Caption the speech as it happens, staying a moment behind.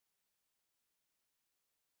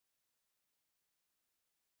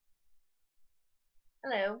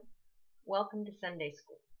Hello, welcome to Sunday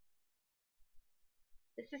School.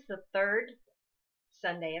 This is the third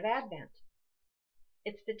Sunday of Advent.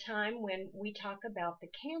 It's the time when we talk about the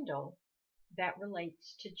candle that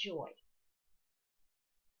relates to joy.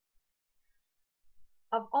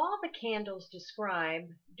 Of all the candles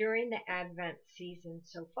described during the Advent season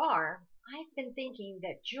so far, I've been thinking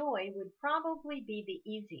that joy would probably be the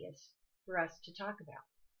easiest for us to talk about.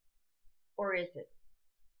 Or is it?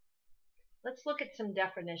 Let's look at some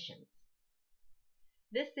definitions.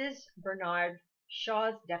 This is Bernard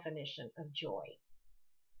Shaw's definition of joy,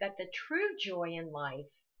 that the true joy in life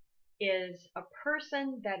is a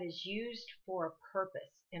person that is used for a purpose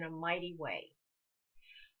in a mighty way,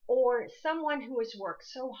 or someone who has worked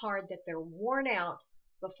so hard that they're worn out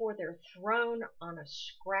before they're thrown on a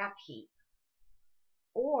scrap heap,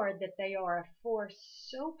 or that they are a force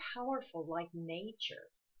so powerful like nature,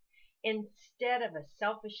 instead of a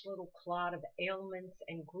selfish little clod of ailments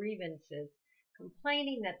and grievances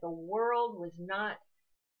complaining that the world was not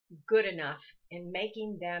good enough in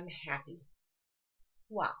making them happy.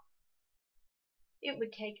 Wow. It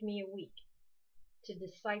would take me a week to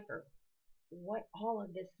decipher what all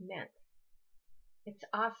of this meant. It's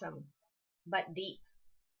awesome, but deep.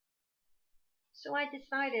 So I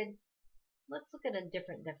decided, let's look at a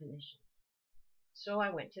different definition. So I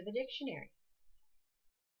went to the dictionary.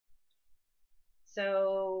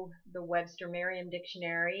 So the Webster Merriam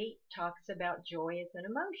Dictionary talks about joy as an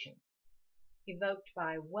emotion, evoked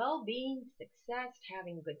by well-being, success,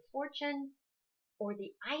 having good fortune, or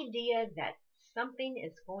the idea that something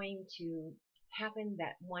is going to happen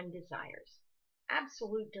that one desires.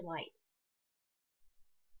 Absolute delight.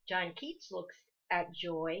 John Keats looks at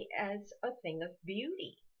joy as a thing of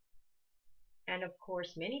beauty. And of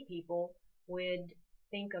course, many people would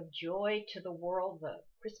think of joy to the world, the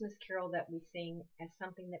Christmas carol that we sing, as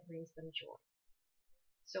something that brings them joy.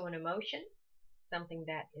 So an emotion, something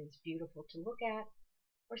that is beautiful to look at,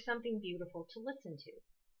 or something beautiful to listen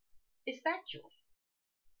to. Is that joy?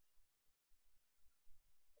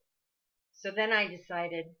 So then I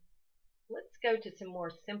decided, let's go to some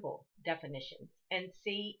more simple definitions and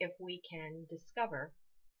see if we can discover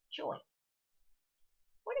joy.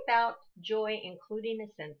 What about joy including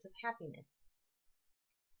a sense of happiness?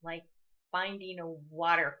 Like finding a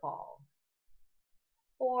waterfall,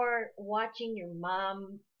 or watching your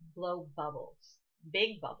mom blow bubbles,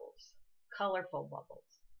 big bubbles, colorful bubbles.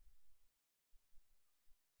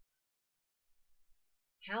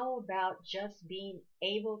 How about just being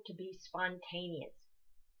able to be spontaneous?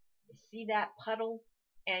 You see that puddle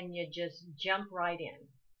and you just jump right in.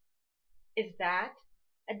 Is that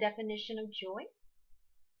a definition of joy?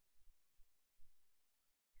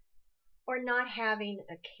 Or not having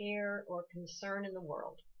a care or concern in the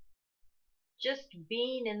world? Just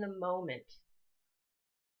being in the moment.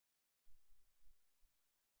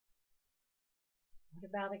 What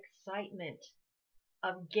about excitement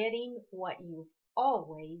of getting what you've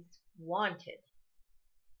always wanted?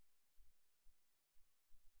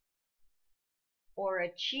 Or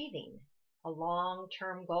achieving a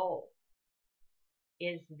long-term goal?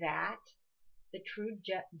 Is that the true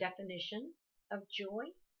definition of joy?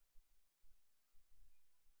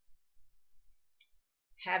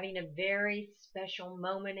 Having a very special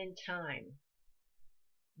moment in time,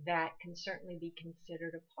 that can certainly be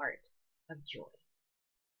considered a part of joy.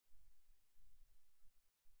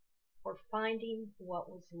 Or finding what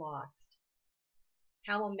was lost.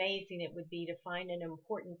 How amazing it would be to find an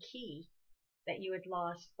important key that you had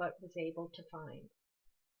lost but was able to find.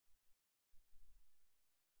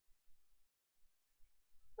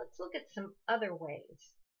 Let's look at some other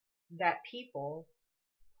ways that people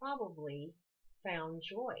probably found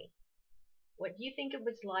joy. What do you think it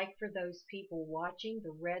was like for those people watching the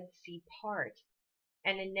Red Sea part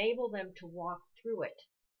and enable them to walk through it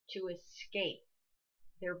to escape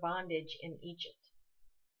their bondage in Egypt?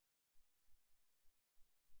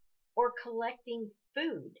 Or collecting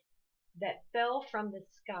food that fell from the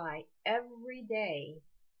sky every day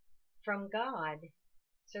from God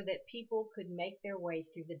so that people could make their way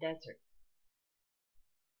through the desert.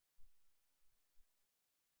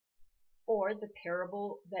 Or the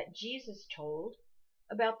parable that Jesus told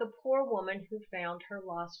about the poor woman who found her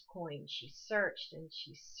lost coin. She searched and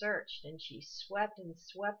she searched and she swept and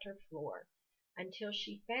swept her floor until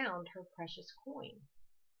she found her precious coin.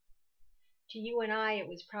 To you and I, it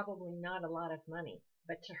was probably not a lot of money,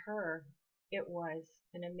 but to her, it was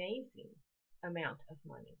an amazing amount of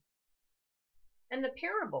money. And the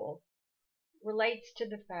parable relates to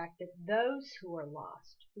the fact that those who are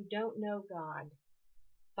lost, who don't know God,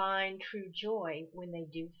 find true joy when they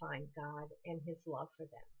do find God and His love for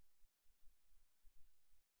them.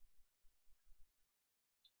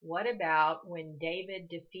 What about when David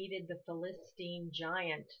defeated the Philistine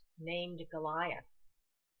giant named Goliath?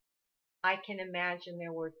 I can imagine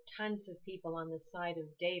there were tons of people on the side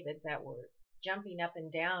of David that were jumping up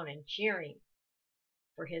and down and cheering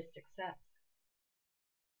for his success.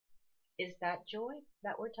 Is that joy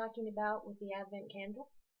that we're talking about with the Advent candle?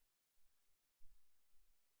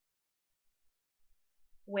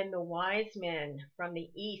 When the wise men from the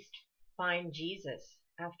east find Jesus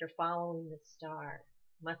after following the star,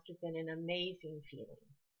 must have been an amazing feeling.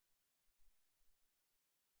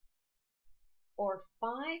 Or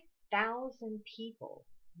 5,000 people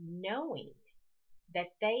knowing that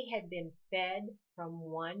they had been fed from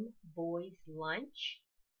one boy's lunch?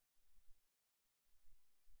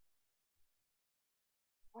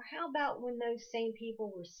 Or how about when those same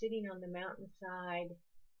people were sitting on the mountainside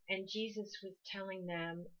and Jesus was telling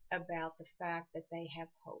them about the fact that they have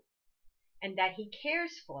hope and that he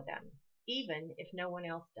cares for them, even if no one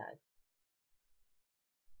else does?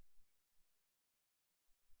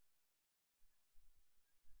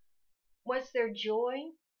 Was there joy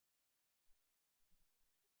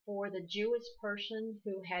for the Jewish person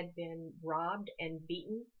who had been robbed and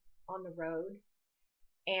beaten on the road,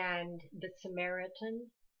 and the Samaritan,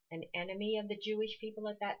 an enemy of the Jewish people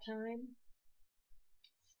at that time,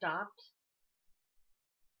 stopped,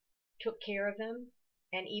 took care of him,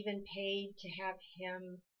 and even paid to have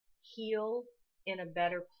him heal in a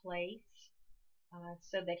better place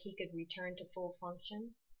so that he could return to full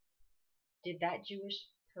function? Did that Jewish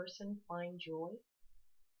person find joy?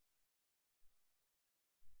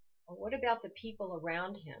 Or what about the people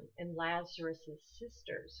around him and Lazarus'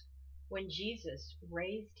 sisters when Jesus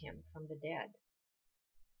raised him from the dead?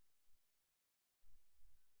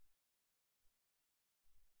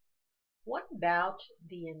 What about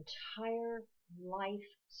the entire life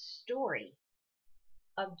story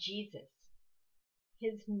of Jesus?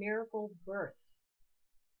 His miracle birth,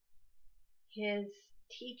 his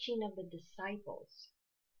teaching of the disciples,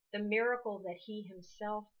 the miracle that he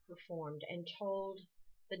himself performed and told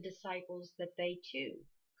the disciples that they too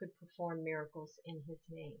could perform miracles in his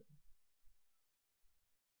name.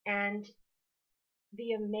 And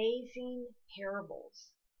the amazing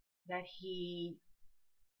parables that he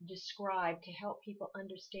described to help people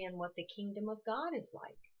understand what the kingdom of God is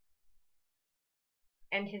like.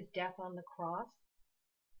 And his death on the cross,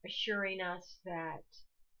 assuring us that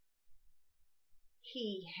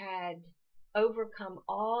he had overcome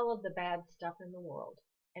all of the bad stuff in the world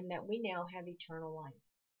and that we now have eternal life.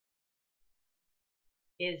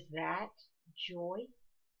 Is that joy?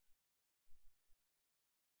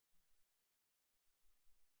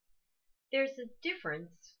 There's a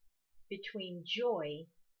difference between joy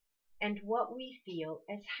and what we feel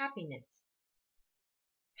as happiness.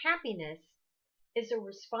 Happiness is a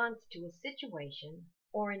response to a situation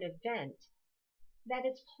or an event that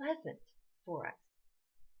is pleasant for us.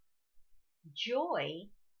 Joy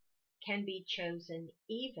can be chosen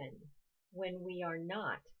even when we are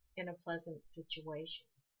not in a pleasant situation.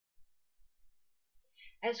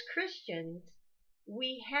 As Christians,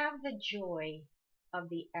 we have the joy of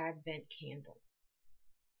the Advent candle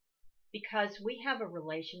because we have a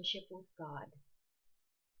relationship with God.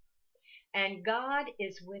 And God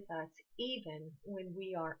is with us even when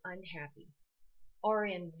we are unhappy or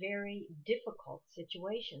in very difficult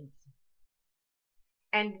situations.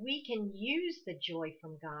 And we can use the joy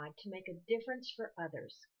from God to make a difference for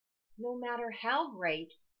others, no matter how great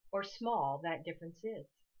or small that difference is.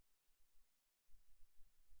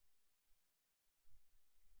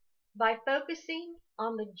 By focusing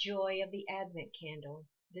on the joy of the Advent candle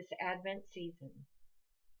this Advent season,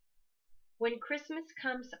 when Christmas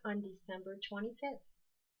comes on December 25th,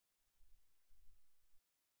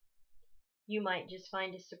 you might just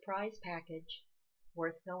find a surprise package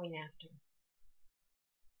worth going after.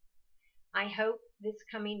 I hope this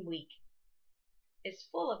coming week is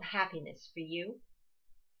full of happiness for you,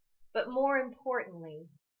 but more importantly,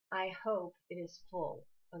 I hope it is full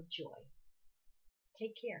of joy.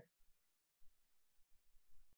 Take care.